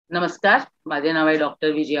नमस्कार, माझे नाव आहे डॉक्टर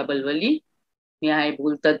विजया बलवल्ली. मी आहे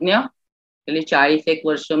भूलतज्ञ. गेली 40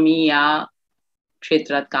 वर्ष मी या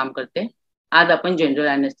क्षेत्रात काम करते. आज आपण जनरल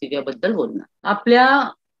अॅनेस्थेसिया बद्दल बोलणार. आपल्या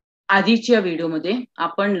आधीच्या व्हिडिओमध्ये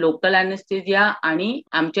आपण लोकल अॅनेस्थेसिया आणि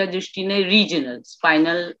आमच्या दृष्टीने रिजनल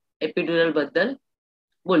स्पायनल एपिड्युरल बद्दल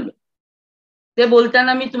बोललो. ते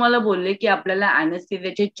बोलताना मी तुम्हाला बोलले की आपल्याला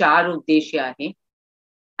अॅनेस्थेसियाचे 4 उद्देश आहे.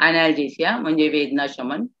 अनाल्जेसिया म्हणजे वेदना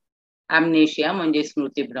शमन, ॲम्नेशिया म्हणजे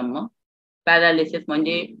स्मृतीभ्रम, पॅरालिसिस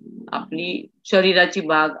म्हणजे आपली शरीराची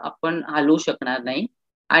भाग आपण हलवू शकणार नाही,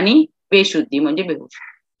 आणि बेशुद्धी म्हणजे बेहोश.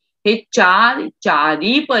 हे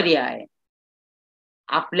चारही पर्याय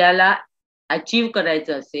आपल्याला अचीव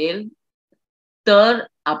करायचं असेल तर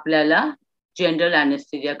आपल्याला जनरल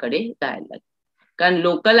अॅनेस्थेसियाकडे जायला लागेल. कारण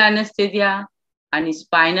लोकल अॅनेस्थेसिया आणि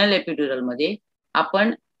स्पायनल एपिड्युरल मध्ये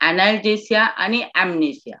आपण अनाल्जेसिया आणि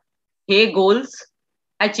ॲम्नेशिया हे गोल्स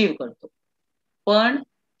अचीव करतो, पण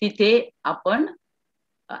तिथे आपण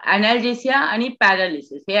अनाल्जेसिया आणि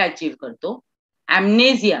पॅरालिसिस हे अचीव करतो.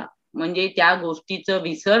 ॲम्नेसिया म्हणजे त्या गोष्टीचं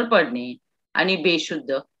विसर पडणे आणि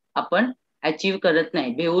बेशुद्ध आपण अचीव करत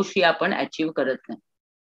नाही, बेहोशी आपण अचीव करत नाही.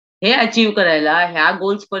 हे अचीव करायला, ह्या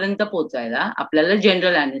गोल्स पर्यंत पोहोचायला आपल्याला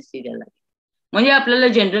जनरल अॅनेस्थेसिया लागेल. म्हणजे आपल्याला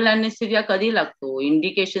जनरल अॅनेस्थेसिया कधी लागतो,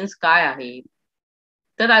 इंडिकेशन्स काय आहे?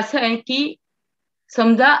 तर असं आहे की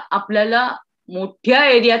समजा आपल्याला मोठ्या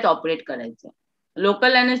एरियात ऑपरेट करायचं.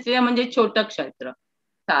 लोकल अॅनेस्थेसिया म्हणजे छोटं क्षेत्र.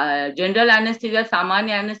 जनरल अॅनेस्थेसिया,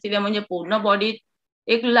 सामान्य अॅनेस्थेसिया म्हणजे पूर्ण बॉडीत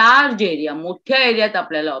एक लार्ज एरिया, मोठ्या एरियात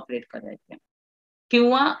आपल्याला ऑपरेट करायचं.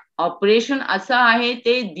 किंवा ऑपरेशन असं आहे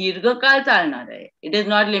ते दीर्घकाळ चालणार आहे. It is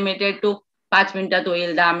not limited to 5 मिनिटात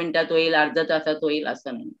होईल, 10 मिनिटात होईल, अर्ध्या तासात होईल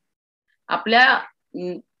असं नाही. आपल्या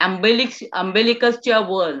अम्बेलिकसच्या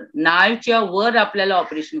वर, नाळच्या वर आपल्याला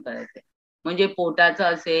ऑपरेशन करायचंय. म्हणजे पोटाचं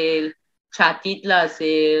असेल, छातीतलं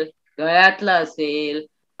असेल, गळ्यातलं असेल,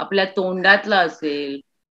 आपल्या तोंडातलं असेल,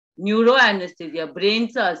 न्यूरो अॅनेस्थेसिया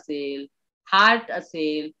ब्रेनचं असेल, हार्ट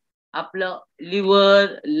असेल, आपलं लिव्हर,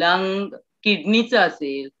 लंग, किडनीचं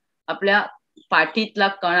असेल, आपल्या पाठीतला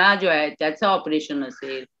कणा जो आहे त्याचं ऑपरेशन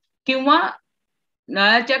असेल, किंवा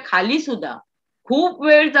नळाच्या खाली सुद्धा खूप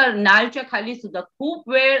वेळ, नाळच्या खाली सुद्धा खूप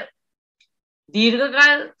वेळ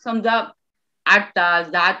दीर्घकाळ, समजा 8 तास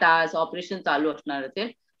 10 तास ऑपरेशन चालू असणार असेल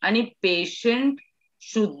आणि पेशंट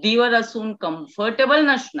शुद्धीवर असून कम्फर्टेबल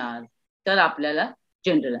नसणार, तर आपल्याला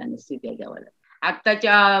जनरल अॅनेस्थेसिया द्यावा लागेल.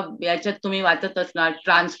 आताच्या याच्यात तुम्ही वाचत असणार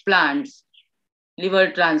transplant, liver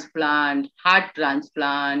transplant, heart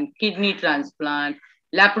transplant, kidney transplant,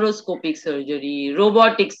 laparoscopic surgery,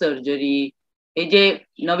 robotic surgery. हे जे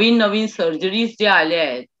नवीन नवीन सर्जरीज जे आले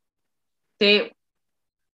आहेत ते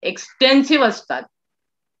एक्सटेन्सिव्ह असतात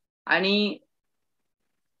आणि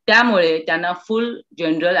त्यामुळे त्यांना फुल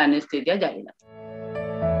जनरल अॅनेस्थेसिया द्यावी लागते.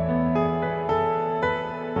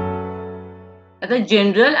 आता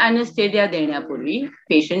जनरल अॅनेस्थेसिया देण्यापूर्वी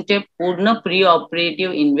पेशंटचे पूर्ण प्री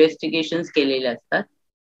ऑपरेटिव्ह इन्व्हेस्टिगेशन केलेले असतात.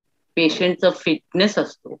 पेशंटचा फिटनेस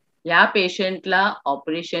असतो. या पेशंटला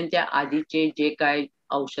ऑपरेशनच्या आधीचे जे काय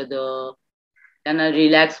औषधं, त्यांना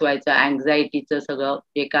रिलॅक्स व्हायचं, अँझायटीचं सगळं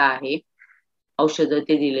जे काय आहे औषधं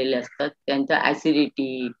ते दिलेले असतात. त्यांचा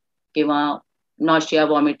ऍसिडिटी किंवा नॉशिया,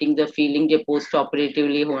 व्हॉमिटिंगचं फिलिंग जे पोस्ट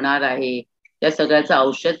ऑपरेटिव्हली होणार आहे त्या सगळ्याचं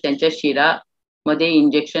औषध त्यांच्या शिरामध्ये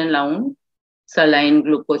इंजेक्शन लावून सलाईन,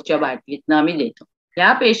 ग्लुकोजच्या बाटलीतनं आम्ही देतो.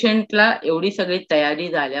 या पेशंटला एवढी सगळी तयारी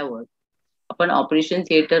झाल्यावर आपण ऑपरेशन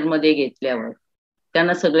थिएटर मध्ये घेतल्यावर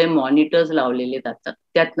त्यांना सगळे मॉनिटर्स लावलेले जातात.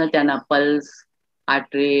 त्यातनं त्यांना pulse,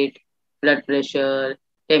 heart rate, blood pressure,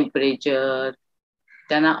 temperature,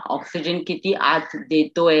 त्यांना ऑक्सिजन किती आत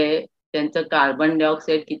देतोय, त्यांचं कार्बन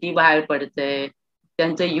डायऑक्साईड किती बाहेर पडतंय,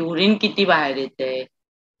 त्यांचं युरिन किती बाहेर येतंय,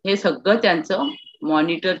 हे सगळं त्यांचं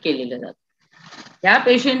मॉनिटर केलेलं जातं. ह्या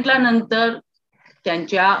पेशंटला नंतर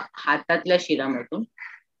त्यांच्या हातातल्या शिरामधून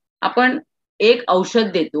आपण एक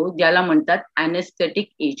औषध देतो ज्याला म्हणतात अॅनेस्थेटिक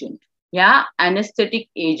एजंट. ह्या अॅनेस्थेटिक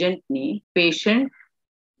एजंटनी पेशंट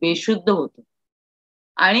बेशुद्ध होतो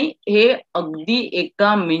आणि हे अगदी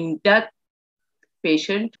एका मिनिटात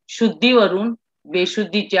पेशंट शुद्धीवरून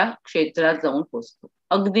बेशुद्धीच्या क्षेत्रात जाऊन पोहोचतो.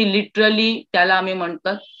 अगदी लिटरली त्याला आम्ही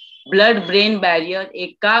म्हणतात ब्लड ब्रेन बॅरियर.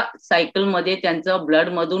 एका सायकल मध्ये त्यांचं ब्लड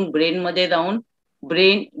मधून ब्रेन मध्ये जाऊन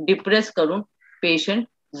ब्रेन डिप्रेस करून पेशंट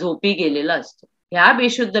झोपी गेलेला असतो. ह्या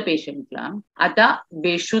बेशुद्ध पेशंटला आता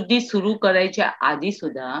बेशुद्धी सुरू करायच्या आधी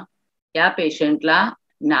सुद्धा या पेशंटला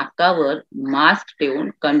नाकावर मास्क ठेवून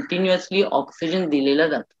कंटिन्युअसली ऑक्सिजन दिलेलं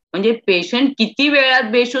जातं. म्हणजे पेशंट किती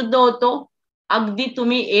वेळात बेशुद्ध होतो, अगदी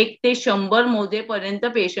तुम्ही 1 ते 100 मोजेपर्यंत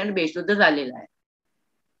पेशंट बेशुद्ध झालेला आहे.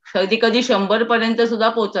 कधी कधी 100 पर्यंत सुद्धा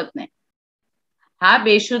पोहोचत नाही. हा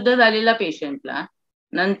बेशुद्ध झालेला पेशंटला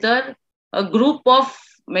नंतर ग्रुप ऑफ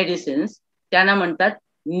मेडिसिन्स त्यांना म्हणतात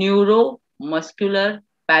न्यूरो मस्क्युलर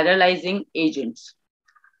पॅरालायझिंग एजंट्स.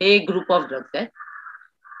 हे एक ग्रुप ऑफ ड्रग्स आहेत.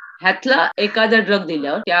 ह्यातला एखादा ड्रग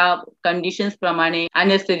दिल्यावर त्या कंडिशन्स प्रमाणे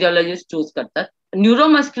अनेस्थेसिओलॉजिस्ट चूज करतात.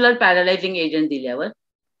 न्यूरोमस्क्युलर पॅरालायझिंग एजंट दिल्यावर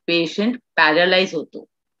पेशंट पॅरालाइज होतो,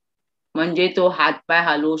 म्हणजे तो हातपाय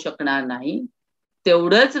हलवू शकणार नाही.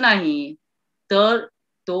 तेवढंच नाही तर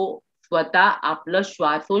तो स्वतः आपलं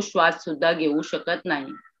श्वासोश्वास सुद्धा घेऊ शकत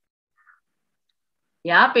नाही.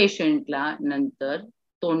 या पेशंटला नंतर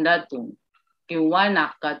तोंडातून किंवा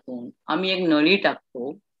नाकातून आम्ही एक नळी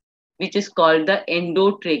टाकतो, which is called the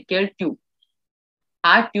endotracheal tube.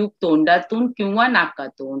 हा ट्यूब तोंडातून किंवा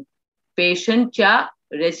नाकातून पेशंटच्या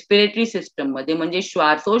रेस्पिरेटरी सिस्टम मध्ये, म्हणजे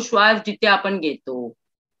श्वासोश्वास जिथे आपण घेतो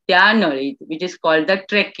त्या नळीत, which is called the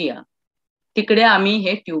trachea, तिकडे आम्ही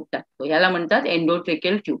हे ट्यूब टाकतो. याला म्हणतात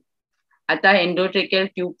एंडोट्रेकियल ट्यूब. आता एंडोट्रेकियल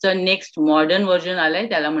ट्यूबचं नेक्स्ट मॉडर्न व्हर्जन आलंय,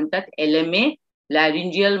 त्याला म्हणतात LMA,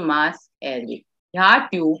 लॅरिंजियल मास एअरवे. ह्या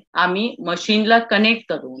ट्यूब आम्ही मशीनला कनेक्ट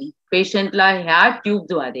करून पेशंटला ह्या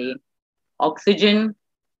ट्यूबद्वारे ऑक्सिजन,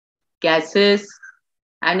 गॅसेस,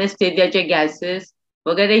 अनेस्थेसियाचे गॅसेस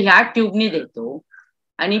वगैरे ह्या ट्यूबनी देतो.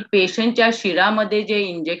 आणि पेशंटच्या शिरामध्ये जे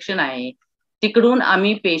इंजेक्शन आहे तिकडून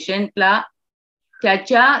आम्ही पेशंटला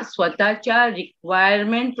त्याच्या स्वतःच्या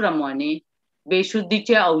रिक्वायरमेंट प्रमाणे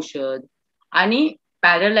बेशुद्धीचे औषध आणि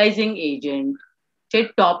पॅरालायझिंग एजंट चे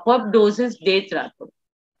टॉपअप डोसेस देत राहतो.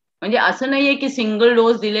 म्हणजे असं नाहीये की सिंगल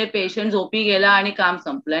डोस दिले, पेशंट झोपी गेला आणि काम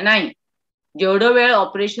संपलं. नाही, जेवढं वेळ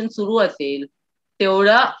ऑपरेशन सुरू असेल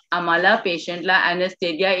तेवढं आम्हाला पेशंटला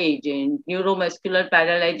anaesthesia agent, neuromuscular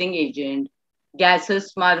पॅरालायझिंग agent,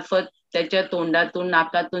 gases मार्फत त्याच्या तोंडातून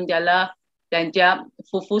नाकातून त्याला त्यांच्या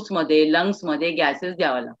फुफ्फुसमध्ये, लंग्समध्ये गॅसेस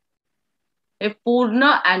द्यावा लागतो. हे पूर्ण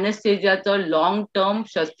अनेस्थेसियाचं लॉंग टर्म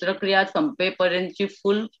शस्त्रक्रिया संपेपर्यंतची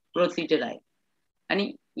फुल प्रोसिजर आहे.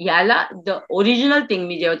 आणि याला द ओरिजिनल थिंग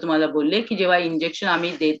मी जेव्हा तुम्हाला बोलले की जेव्हा इंजेक्शन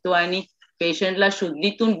आम्ही देतो आणि पेशंटला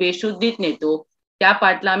शुद्धीतून बेशुद्धीत नेतो त्या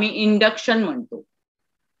पार्टला आम्ही इंडक्शन म्हणतो.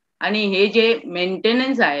 आणि हे जे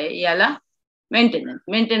मेंटेनन्स आहे याला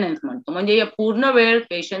मेंटेनन्स म्हणतो. म्हणजे या पूर्ण वेळ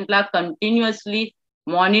पेशंटला कंटिन्युअसली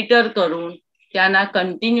मॉनिटर करून त्यांना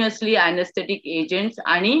कंटिन्युअसली अनेस्थेटिक एजंट्स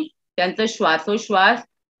आणि त्यांचा श्वासोश्वास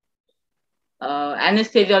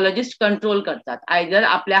अनेस्थेसिओलॉजिस्ट कंट्रोल करतात, आयदर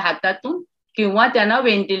आपल्या हातातून किंवा त्यांना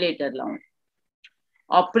व्हेंटिलेटर लावून.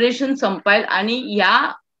 ऑपरेशन संपायला आणि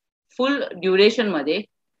या फुल ड्युरेशन मध्ये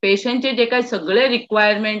पेशंटचे जे काही सगळे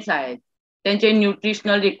रिक्वायरमेंट्स आहेत, त्यांचे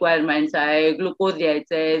न्यूट्रिशनल रिक्वायरमेंट्स आहे, ग्लुकोज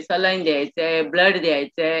द्यायचंय, सलाईन द्यायचंय, ब्लड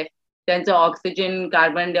द्यायचंय, त्यांचं ऑक्सिजन,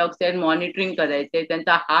 कार्बन डायऑक्साईड मॉनिटरिंग करायचंय,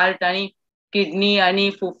 त्यांचा हार्ट आणि किडनी आणि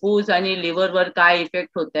फुफ्फुस आणि लिव्हरवर काय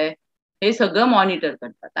इफेक्ट होत आहे हे सगळं मॉनिटर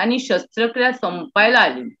करतात. आणि शस्त्रक्रिया संपायला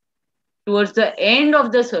आली, towards the end of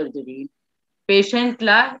the surgery,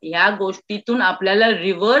 पेशंटला ह्या गोष्टीतून आपल्याला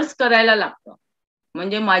रिव्हर्स करायला लागतं.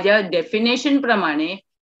 म्हणजे माझ्या डेफिनेशन प्रमाणे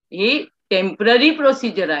ही टेम्पररी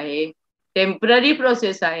प्रोसिजर आहे, टेम्पररी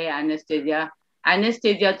प्रोसेस आहे अनेस्थेसिया.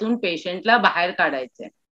 अनेस्थेसियातून पेशंटला बाहेर काढायचंय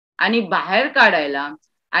आणि बाहेर काढायला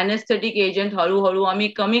अनेस्थेटिक एजंट हळूहळू आम्ही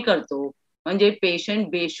कमी करतो, म्हणजे पेशंट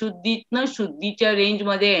बेशुद्धीतनं शुद्धीच्या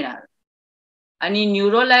रेंजमध्ये येणार. आणि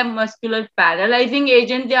न्यूरोमस्क्युलर पॅरालायझिंग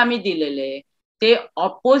एजंट जे आम्ही दिलेले ते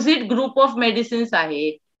ऑपोजिट ग्रुप ऑफ मेडिसिन्स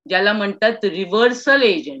आहे, ज्याला म्हणतात रिव्हर्सल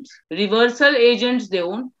एजंट्स. रिव्हर्सल एजंट्स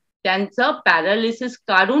देऊन त्यांचं पॅरालिसिस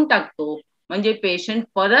काढून टाकतो, म्हणजे पेशंट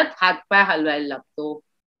परत हातपाय हलवायला लागतो,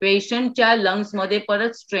 पेशंटच्या लंग्स मध्ये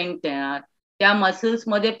परत स्ट्रेंथ येणार, त्या मसल्स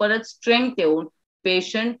मध्ये परत स्ट्रेंथ येऊन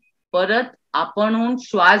पेशंट परत आपणहून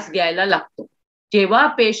श्वास घ्यायला लागतो. जेव्हा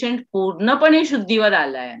पेशंट पूर्णपणे शुद्धीवर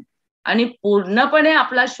आलाय आणि पूर्णपणे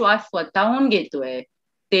आपला श्वास स्वतःहून घेतोय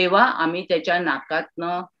तेव्हा आम्ही त्याच्या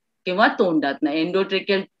नाकातनं किंवा तोंडातनं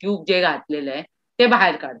एंडोट्रेकियल ट्यूब जे घातलेलं आहे ते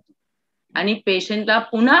बाहेर काढतो आणि पेशंटला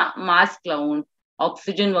पुन्हा मास्क लावून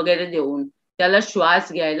ऑक्सिजन वगैरे देऊन त्याला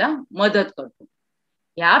श्वास घ्यायला मदत करतो.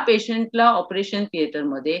 ह्या पेशंटला ऑपरेशन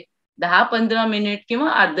थिएटरमध्ये 10-15 मिनिट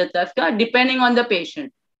किंवा अर्धा तास किंवा depending on the patient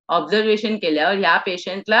observation केल्यावर ह्या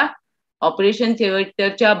पेशंटला ऑपरेशन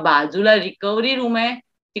थिएटरच्या बाजूला रिकव्हरी रूम आहे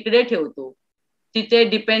तिकडे ठेवतो. तिथे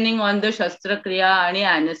डिपेंडिंग ऑन द शस्त्रक्रिया आणि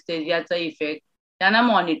अनेस्थेसियाचा इफेक्ट त्यांना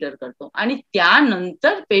मॉनिटर करतो आणि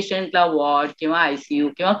त्यानंतर पेशंटला वॉर्ड किंवा ICU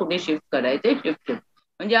किंवा कुठे शिफ्ट करायचे शिफ्ट.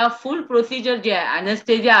 म्हणजे हा फुल प्रोसिजर जे आहे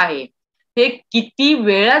अनेस्थेसिया आहे हे किती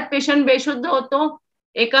वेळात पेशंट बेशुद्ध होतो,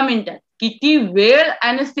 1 मिनिटात. किती वेळ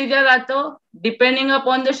अनेस्थेसिया राहतो डिपेंडिंग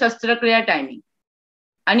अपॉन द शस्त्रक्रिया टायमिंग.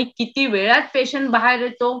 आणि किती वेळात पेशंट बाहेर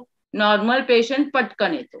येतो, नॉर्मल पेशंट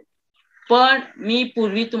पटकन येतो. पण मी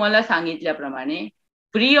पूर्वी तुम्हाला सांगितल्याप्रमाणे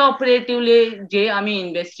प्री ऑपरेटिव्हली जे आम्ही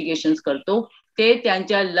इन्व्हेस्टिगेशन करतो ते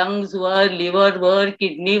त्यांच्या लंग्सवर, लिव्हरवर,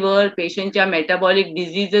 किडनीवर, पेशंटच्या मेटाबॉलिक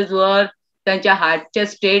डिझिजेसवर, त्यांच्या हार्टच्या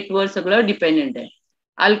स्टेटवर सगळं डिपेंडेंट आहे.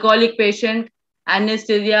 अल्कोहोलिक पेशंट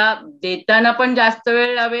अॅनेस्थेसिया देताना पण जास्त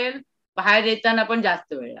वेळ लावेल, बाहेर येताना पण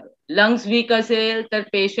जास्त वेळ लावेल. लंग्स वीक असेल तर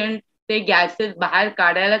पेशंट ते गॅसेस बाहेर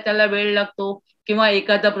काढायला त्याला वेळ लागतो, किंवा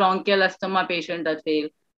एखादा ब्रॉन्कियल अस्थमा पेशंट असेल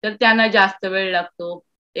तर त्यांना जास्त वेळ लागतो.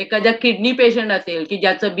 एखादा किडनी पेशंट असेल की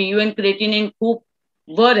ज्याचं BUN क्रिएटिनिन खूप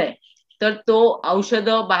वर आहे, तर तो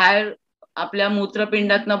औषधं बाहेर आपल्या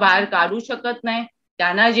मूत्रपिंडातनं बाहेर काढू शकत नाही,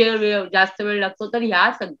 त्यांना जास्त वेळ लागतो. तर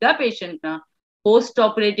ह्या सगळ्या पेशंटना पोस्ट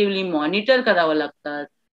ऑपरेटिव्हली मॉनिटर करावं लागतात.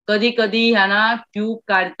 कधी कधी ह्यांना ट्यूब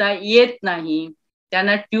काढता येत नाही,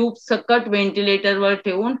 त्यांना ट्यूब सकट व्हेंटिलेटरवर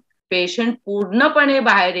ठेवून पेशंट पूर्णपणे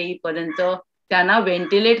बाहेर येईपर्यंत त्यांना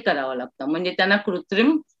व्हेंटिलेट करावं लागतं. म्हणजे त्यांना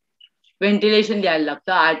कृत्रिम व्हेंटिलेशन द्यायला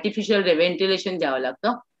लागतं, आर्टिफिशियल व्हेंटिलेशन द्यावं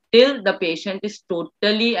लागतं, till the patient is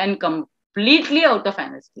totally and completely out of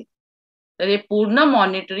अॅनेस्थेसिया. तर हे पूर्ण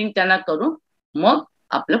मॉनिटरिंग त्यांना करून मग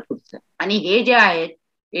आपलं पुढचं. आणि हे जे आहेत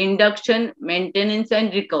induction, maintenance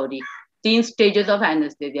and recovery, 3 stages of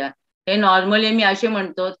अॅनेस्थेसिया. हे नॉर्मली मी असे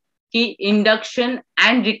म्हणतो की induction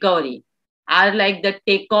and recovery R like the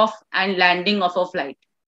take off and landing of a flight.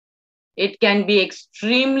 It can be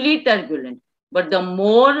extremely turbulent, but the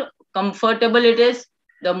more comfortable it is,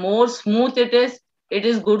 the more smooth it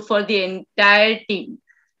is good for the entire team,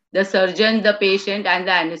 the surgeon, the patient, and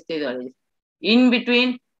the anesthesiologist. In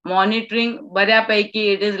between, monitoring, barapaiki,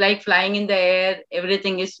 it is like flying in the air,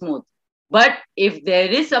 everything is smooth. But if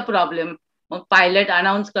there is a problem, pilot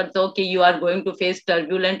announce करतो की you are going to face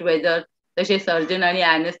turbulent weather, तसे surgeon आणि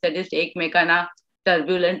अॅनेस्थेटिस्ट एकमेकांना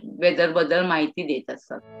turbulent weather बद्दल माहिती देत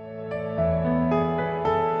असतात.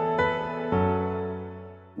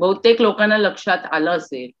 बहुतेक लोकांना लक्षात आलं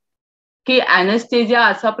असेल की अॅनेस्थेसिया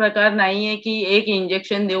असा प्रकार नाहीये की एक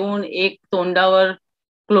इंजेक्शन देऊन एक तोंडावर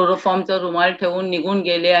क्लोरोफॉर्मचा रुमाल ठेवून निघून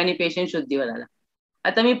गेले आणि पेशंट शुद्धीवर आला.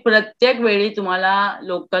 आता मी प्रत्येक वेळी तुम्हाला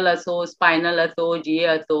लोकल असो, स्पायनल असो, GA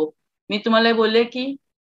असो, मी तुम्हाला बोलले की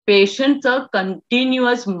पेशंटचं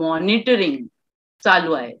कंटिन्युअस मॉनिटरिंग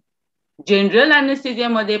चालू आहे. जनरल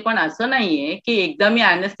अॅनेस्थेसियामध्ये पण असं नाहीये की एकदा मी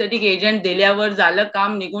अॅनेस्थेटिक एजंट दिल्यावर झालं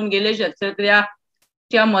काम, निघून गेले, शस्त्रक्रिया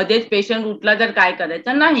च्या मध्येच पेशंट उठला तर काय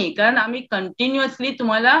करायचं, नाही. कारण आम्ही कंटिन्युअसली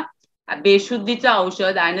तुम्हाला बेशुद्धीचं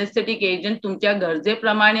औषध, अॅनेस्थेटिक एजंट तुमच्या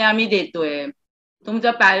गरजेप्रमाणे आम्ही देतोय.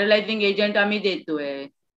 तुमचा पॅरालायझिंग एजंट आम्ही देतोय.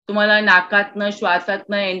 तुम्हाला नाकातनं,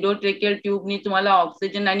 श्वासातनं, एंडोट्रेकियल ट्यूबनी तुम्हाला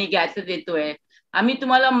ऑक्सिजन आणि गॅसेस देतोय. आम्ही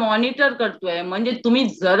तुम्हाला मॉनिटर करतोय. म्हणजे तुम्ही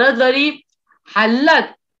जरी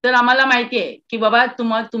हल्लात तर आम्हाला माहितीये की बाबा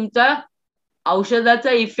तुमचा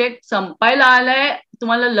औषधाचा इफेक्ट संपायला आलाय,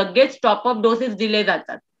 तुम्हाला लगेच टॉप अप डोसेस दिले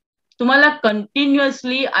जातात. तुम्हाला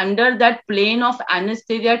continuously under that plain of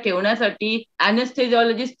अॅनेस्थेसिया ठेवण्यासाठी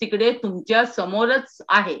अॅनेस्थेसिओलॉजिस्ट तिकडे तुमच्या समोरच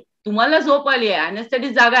आहे. तुम्हाला झोप आली आहे,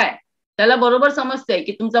 अॅनेस्थेटिक जागा आहे, त्याला बरोबर समजतंय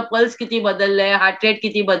की तुमचा पल्स किती बदललाय, हार्ट रेट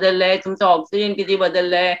किती बदललाय, तुमचं ऑक्सिजन किती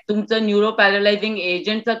बदललंय, तुमचं न्यूरो पॅरालायझिंग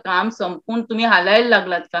एजंटचं काम संपून तुम्ही हालायला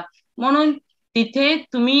लागलात का. म्हणून तिथे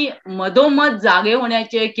तुम्ही मधोमध जागे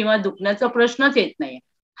होण्याचे किंवा दुखण्याचा प्रश्नच येत नाही.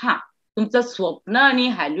 हा, तुमचं स्वप्न आणि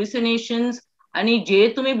हॅल्युसिनेशन्स आणि जे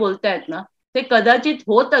तुम्ही बोलतायत ना, ते कदाचित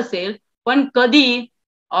होत असेल, पण कधी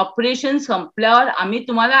ऑपरेशन संपल्यावर आम्ही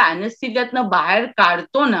तुम्हाला अॅनेस्थेसियातनं बाहेर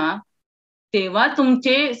काढतो ना, तेव्हा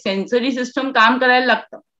तुमचे सेन्सरी सिस्टम काम करायला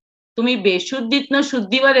लागतं. तुम्ही बेशुद्धीतनं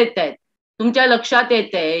शुद्धीवर येतायत, तुमच्या लक्षात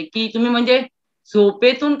येत आहे की तुम्ही म्हणजे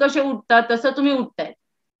झोपेतून कसे उठतात तसं तुम्ही उठतायत,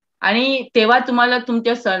 आणि तेव्हा तुम्हाला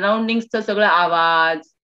तुमच्या सराउंडिंगचा सगळं आवाज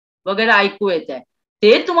वगैरे ऐकू येत आहे.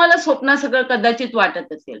 ते तुम्हाला स्वप्नात सगळं कदाचित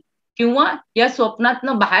वाटत असेल, किंवा या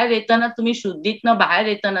स्वप्नातनं बाहेर येताना, तुम्ही शुद्धीतनं बाहेर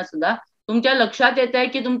येताना सुद्धा तुमच्या लक्षात येत आहे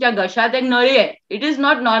की तुमच्या घशात एक नळी आहे. It is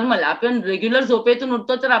not normal. आपण रेग्युलर झोपेतून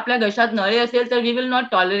उठतो तर आपल्या घशात नळी असेल तर we will not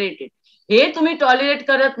tolerate it. हे तुम्ही टॉलरेट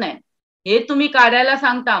करत नाही, हे तुम्ही काढायला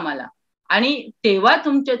सांगता आम्हाला. आणि तेव्हा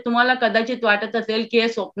तुम्हाला कदाचित वाटत असेल की हे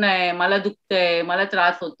स्वप्न आहे, मला दुखतंय, मला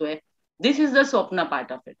त्रास होतोय. दिस इज द स्वप्न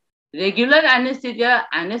पार्ट ऑफ इट. रेग्युलर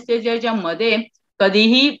अॅनेस्थेसियाच्या मध्ये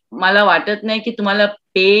कधीही मला वाटत नाही की तुम्हाला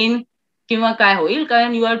पेन किंवा काय होईल,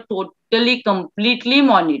 कारण you R totally completely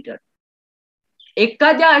monitor.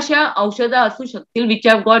 एखाद्या अशा औषधं असू शकतील which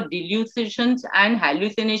have got डिल्युशन्स and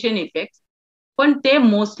हॅल्युसिनेशन effect, पण ते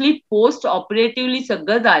मोस्टली पोस्ट ऑपरेटिव्हली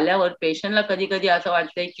सगळं झाल्यावर पेशंटला कधी कधी असं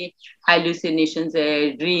वाटतंय की हॅल्युसिनेशन्स आहे,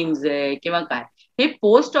 ड्रीम्स आहे किंवा काय. हे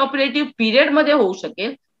पोस्ट ऑपरेटिव्ह पिरियड मध्ये होऊ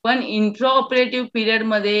शकेल, पण इंट्रा ऑपरेटिव्ह पिरियड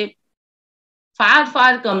मध्ये फार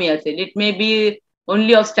फार कमी असेल. It may be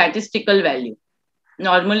only of statistical value.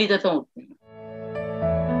 Normally तसं होत नाही.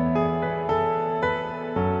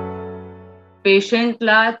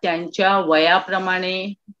 पेशंटला त्यांच्या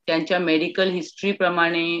वयाप्रमाणे, त्यांच्या मेडिकल हिस्ट्री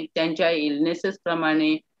प्रमाणे, त्यांच्या इलनेसेस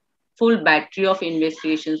प्रमाणे फुल बॅटरी ऑफ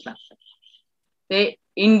इन्व्हेस्टिगेशन लागतात. ते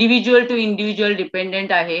इंडिव्हिज्युअल टू इंडिव्हिज्युअल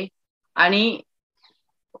डिपेंडेंट आहे आणि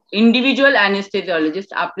इंडिव्हिज्युअल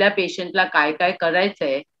अॅनेस्थेसिओलॉजिस्ट आपल्या पेशंटला काय काय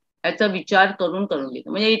करायचंय याचा विचार करून घेतो.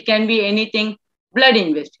 म्हणजे it can be anything. Blood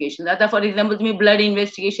investigation, आता फॉर एक्झाम्पल तुम्ही ब्लड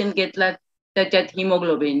इन्व्हेस्टिगेशन घेतलात, त्याच्यात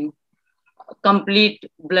haemoglobin, complete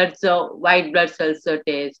ब्लडचं white blood सेल्सचं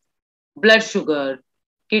taste, blood sugar,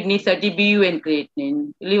 किडनीसाठी BUN creatinine,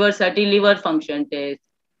 लिव्हरसाठी liver function taste,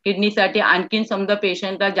 किडनीसाठी आणखीन समजा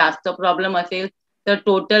पेशंटला जास्त प्रॉब्लेम असेल तर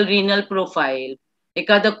टोटल रिनल प्रोफाईल,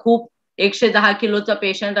 एखादा खूप 110 किलोचा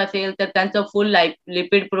पेशंट असेल तर त्यांचं फुल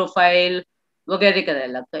लिपिड प्रोफाईल वगैरे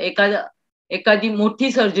करायला लागतं. एखादी मोठी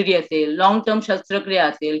सर्जरी असेल, लॉंग टर्म शस्त्रक्रिया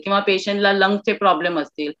असेल किंवा पेशंटला लंगचे प्रॉब्लेम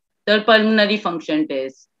असतील तर पल्मनरी फंक्शन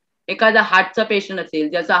टेस्ट, एखादा हार्टचा पेशंट असेल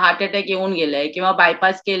ज्याचा हार्ट अटॅक येऊन गेलाय किंवा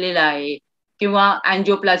बायपास केलेला आहे किंवा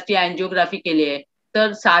अँजिओप्लास्टी अँजिओग्राफी केली आहे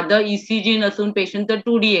तर साधं ECG नसून पेशंट तर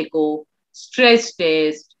 2D एको, स्ट्रेस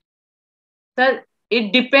टेस्ट. तर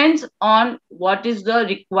it depends on what is the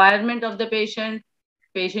requirement of the patient,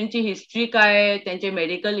 पेशंटची हिस्ट्री काय आहे, त्यांचे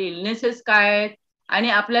मेडिकल इलनेसेस काय आहेत आणि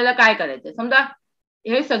आपल्याला काय करायचं. समजा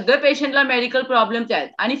हे सगळे पेशंटला मेडिकल प्रॉब्लेम्स आहेत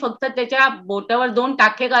आणि फक्त त्याच्या बोटावर 2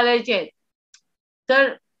 टाके घालायचे आहेत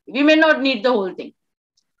तर we may not need the hole thing.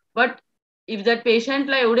 But if that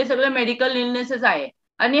पेशंटला एवढे सगळे मेडिकल इलनेसेस आहे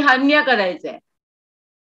आणि हर्निया करायचं आहे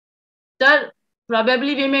तर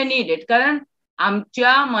probably we may need it. कारण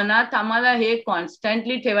आमच्या मनात आम्हाला हे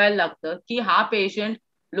कॉन्स्टंटली ठेवायला लागतं की हा पेशंट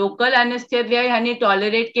लोकल अॅनेस्थेसिया ह्यांनी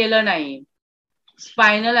टॉलरेट केलं नाही,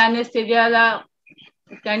 स्पायनल अॅनेस्थेसियाला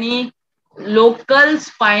त्यांनी लोकल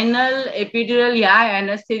स्पायनल एपिड्युरल या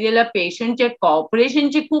अॅनेस्थेसियाला पेशंटच्या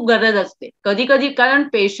कॉपरेशनची खूप गरज असते कधी कधी, कारण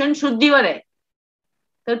पेशंट शुद्धीवर आहे.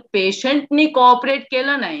 तर पेशंटनी कॉपरेट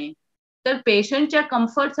केलं नाही तर पेशंटच्या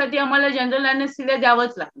कम्फर्टसाठी आम्हाला जनरल अॅनेस्थेसिया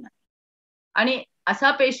द्यावंच लागणार. आणि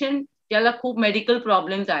असा पेशंट ज्याला खूप मेडिकल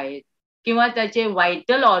प्रॉब्लेम्स आहेत किंवा त्याचे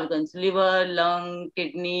vital organs liver, lung,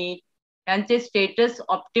 kidney यांचे स्टेटस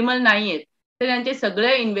ऑप्टिमल नाहीयेत तर यांचे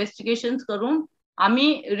सगळे इन्व्हेस्टिगेशन करून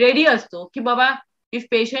आम्ही रेडी असतो की बाबा if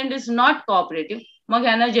patient is not cooperative मग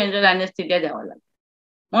यांना जनरल अॅनेस्थेसिया द्यावा लागेल.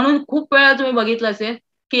 म्हणून खूप वेळा तुम्ही बघितलं असेल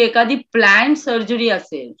की एखादी प्लॅन सर्जरी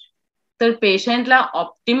असेल तर पेशंटला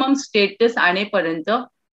ऑप्टिमम स्टेटस आणेपर्यंत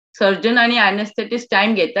सर्जन आणि अॅनेस्थेटिस्ट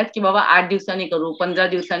टाइम घेतात की बाबा 8 दिवसांनी करू, 15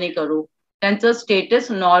 दिवसांनी करू, त्यांचं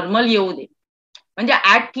स्टेटस नॉर्मल येऊ दे, म्हणजे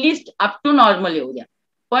ऍटलिस्ट अप टू नॉर्मल येऊ द्या.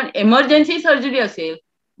 पण इमर्जन्सी सर्जरी असेल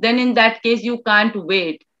then in that case you can't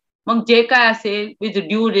weight. मग जे काय असेल with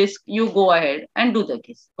due risk you go ahead and do the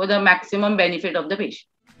case for the maximum benefit of the patient.